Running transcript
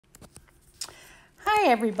Hi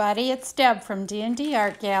everybody, it's Deb from D&D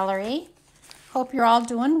Art Gallery. Hope you're all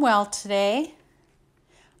doing well today.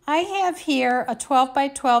 I have here a 12 by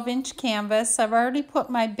 12 inch canvas. I've already put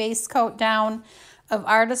my base coat down of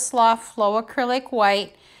Artist Loft Floetrol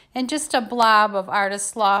white and just a blob of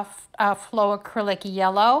Artist Loft Floetrol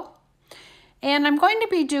yellow. And I'm going to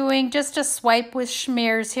be doing just a swipe with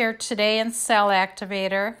shmears here today in Cell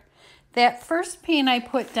Activator. That first paint I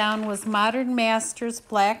put down was Modern Masters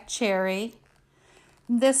Black Cherry.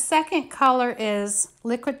 This second color is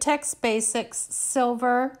Liquitex Basics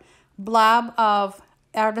Silver, blob of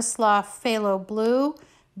Artist Loft Phthalo blue,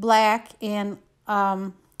 black, and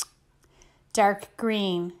dark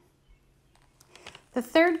green. The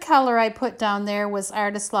third color I put down there was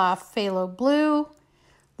Artist Loft Phthalo blue,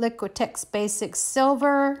 Liquitex Basics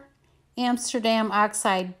Silver, Amsterdam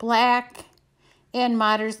Oxide black, and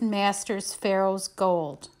Modern Masters Pharaoh's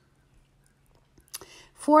gold.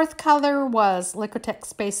 Fourth color was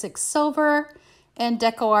Liquitex Basics Silver and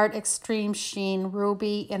DecoArt Extreme Sheen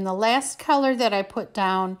Ruby. And the last color that I put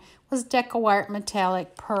down was DecoArt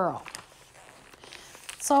Metallic Pearl.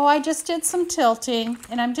 So I just did some tilting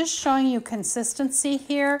and I'm just showing you consistency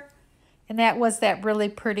here. And that was that really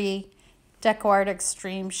pretty DecoArt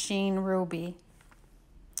Extreme Sheen Ruby.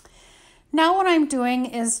 Now what I'm doing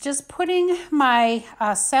is just putting my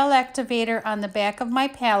cell activator on the back of my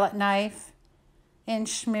palette knife and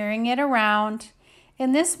smearing it around.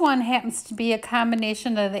 And this one happens to be a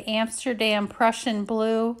combination of the Amsterdam Prussian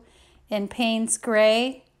blue and Payne's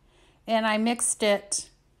gray. And I mixed it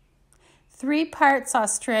 3 parts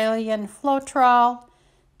Australian Floetrol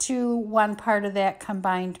to 1 part of that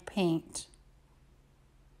combined paint.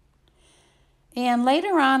 And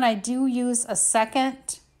later on I do use a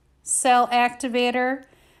second cell activator,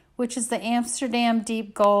 which is the Amsterdam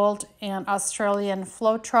Deep Gold and Australian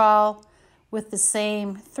Floetrol, with the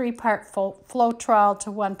same 3-part Floetrol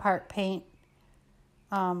to 1 part paint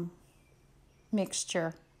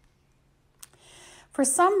mixture. For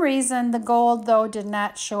some reason, the gold, though, did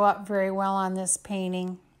not show up very well on this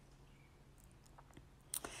painting.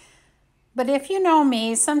 But if you know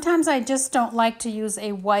me, sometimes I just don't like to use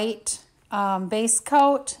a white base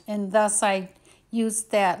coat, and thus I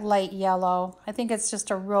used that light yellow. I think it's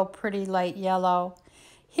just a real pretty light yellow.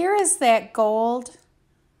 Here is that gold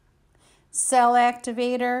cell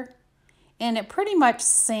activator, and it pretty much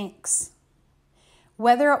sinks.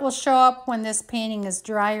 Whether it will show up when this painting is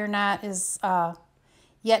dry or not is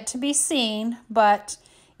yet to be seen, but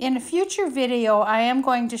in a future video I am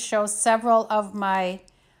going to show several of my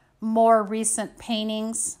more recent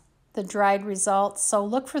paintings, the dried results, so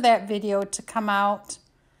look for that video to come out.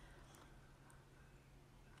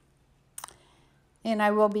 And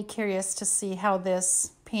I will be curious to see how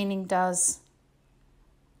this painting does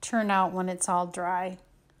turn out when it's all dry.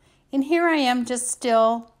 And here I am just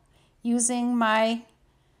still using my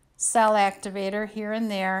cell activator here and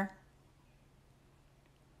there.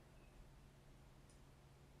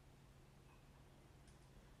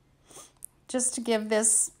 Just to give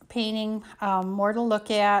this painting more to look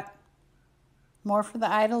at, more for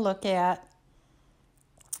the eye to look at.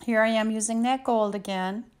 Here I am using that gold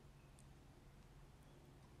again.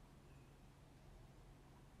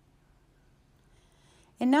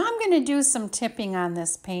 And now I'm going to do some tipping on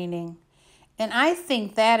this painting. And I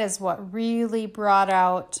think that is what really brought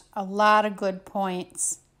out a lot of good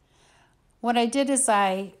points. What I did is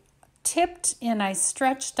I tipped and I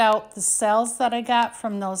stretched out the cells that I got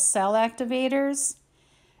from those cell activators.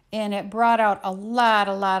 And it brought out a lot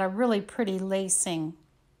of really pretty lacing.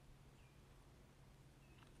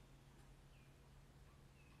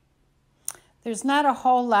 There's not a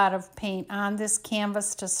whole lot of paint on this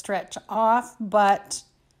canvas to stretch off, but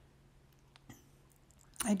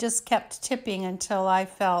I just kept tipping until I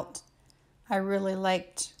felt I really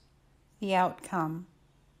liked the outcome.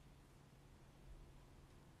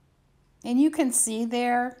 And you can see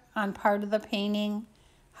there on part of the painting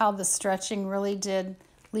how the stretching really did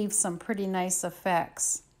leave some pretty nice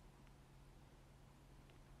effects.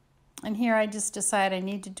 And here I just decided I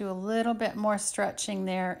need to do a little bit more stretching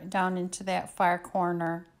there down into that far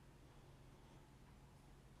corner.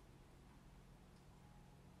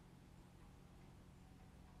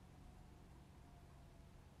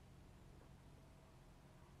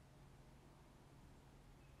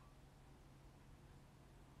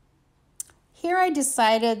 Here I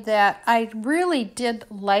decided that I really did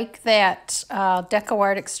like that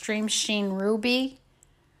DecoArt Extreme Sheen Ruby.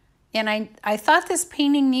 And I thought this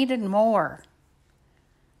painting needed more.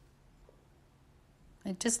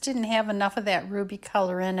 It just didn't have enough of that ruby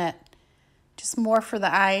color in it. Just more for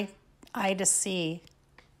the eye to see.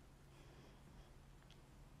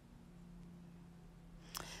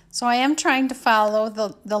 So I am trying to follow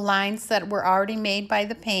the lines that were already made by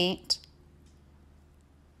the paint.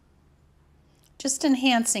 Just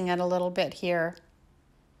enhancing it a little bit here.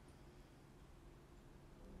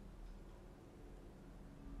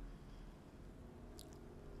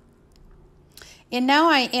 And now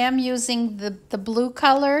I am using the blue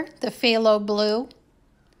color, the phthalo blue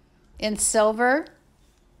in silver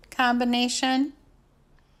combination.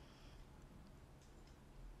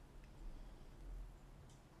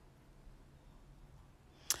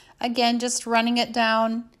 Again, just running it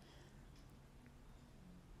down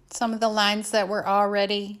some of the lines that were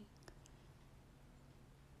already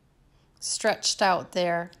stretched out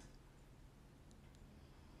there.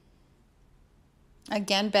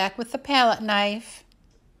 Again, back with the palette knife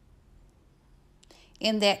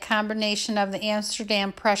in that combination of the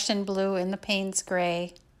Amsterdam Prussian blue and the Payne's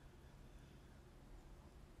gray.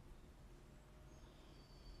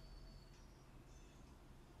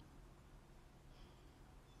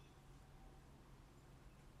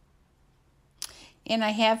 And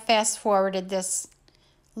I have fast forwarded this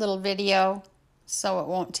little video so it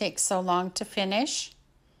won't take so long to finish.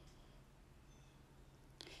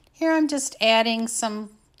 Here I'm just adding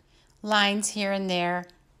some lines here and there.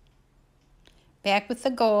 Back with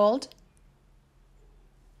the gold.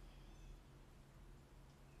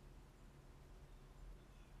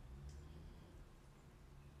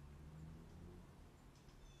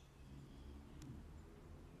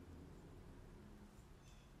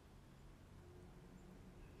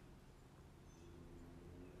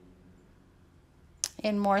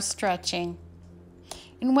 And more stretching.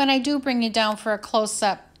 And when I do bring you down for a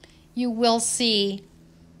close-up, you will see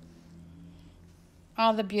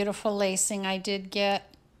all the beautiful lacing I did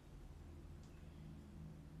get.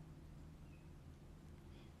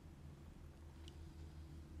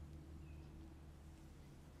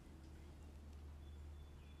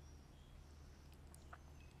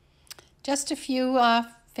 Just a few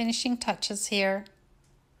finishing touches here.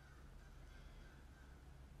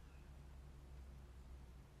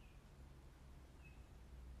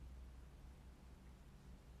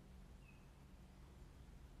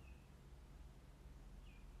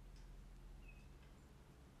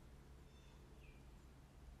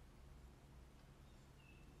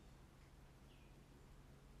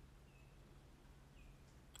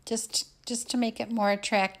 Just to make it more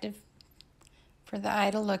attractive for the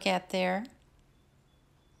eye to look at there.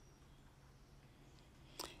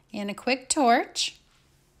 And a quick torch.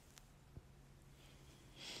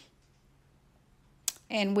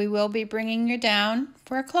 And we will be bringing you down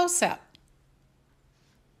for a close-up.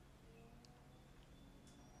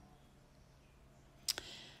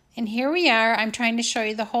 And here we are. I'm trying to show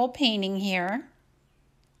you the whole painting here.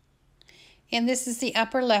 And this is the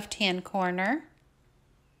upper left-hand corner.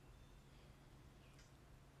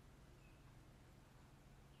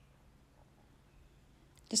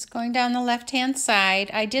 Just going down the left-hand side.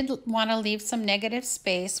 I did want to leave some negative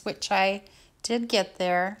space, which I did get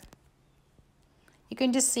there. You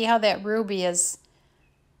can just see how that ruby is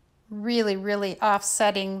really, really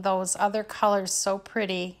offsetting those other colors so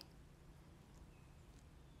pretty.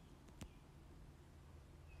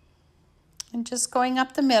 And just going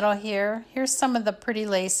up the middle here. Here's some of the pretty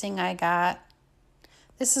lacing I got.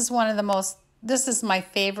 This is this is my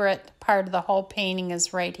favorite part of the whole painting,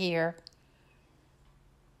 is right here.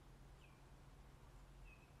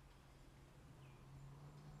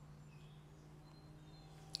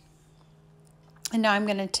 And now I'm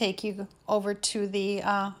going to take you over to the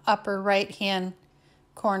upper right-hand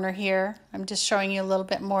corner here. I'm just showing you a little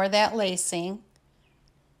bit more of that lacing.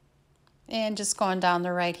 And just going down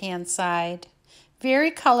the right-hand side.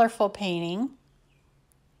 Very colorful painting.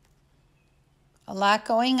 A lot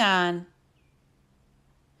going on.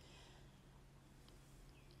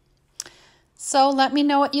 So let me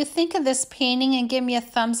know what you think of this painting and give me a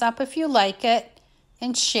thumbs up if you like it,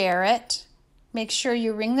 and share it. Make sure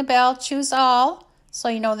you ring the bell, choose all, so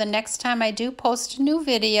you know the next time I do post a new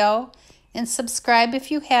video, and subscribe if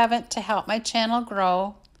you haven't to help my channel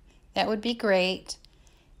grow. That would be great.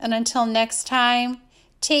 And until next time,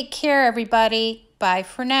 take care everybody. Bye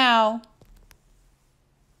for now.